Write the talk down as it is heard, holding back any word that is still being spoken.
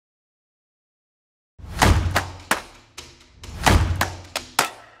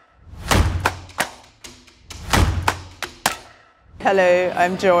Hello,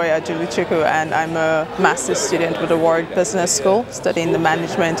 I'm Joy Ajuluchukwu and I'm a master's student with the Warwick Business School studying the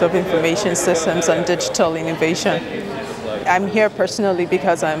management of information systems and digital innovation. I'm here personally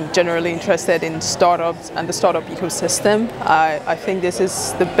because I'm generally interested in startups and the startup ecosystem. I think this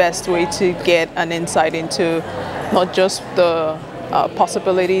is the best way to get an insight into not just the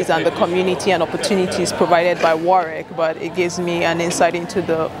possibilities and the community and opportunities provided by Warwick, but it gives me an insight into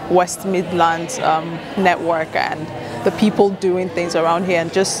the West Midlands network and the people doing things around here,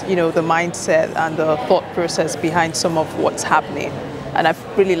 and just the mindset and the thought process behind some of what's happening. And I've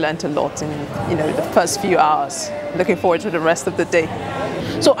really learned a lot in the first few hours. Looking forward to the rest of the day.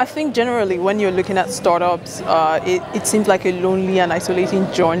 So I think generally when you're looking at startups, it seems like a lonely and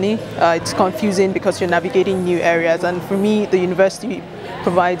isolating journey. It's confusing because you're navigating new areas, and for me the university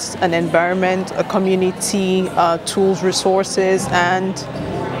provides an environment, a community, tools, resources, and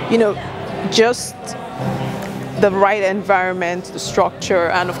just the right environment, the structure,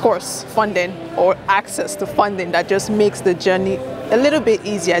 and of course funding or access to funding that just makes the journey a little bit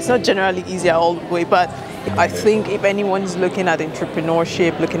easier. It's not generally easier all the way, but I think if anyone's looking at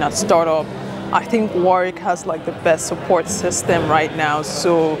entrepreneurship, looking at startup, I think Warwick has like the best support system right now,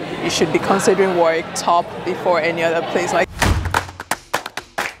 so you should be considering Warwick top before any other place.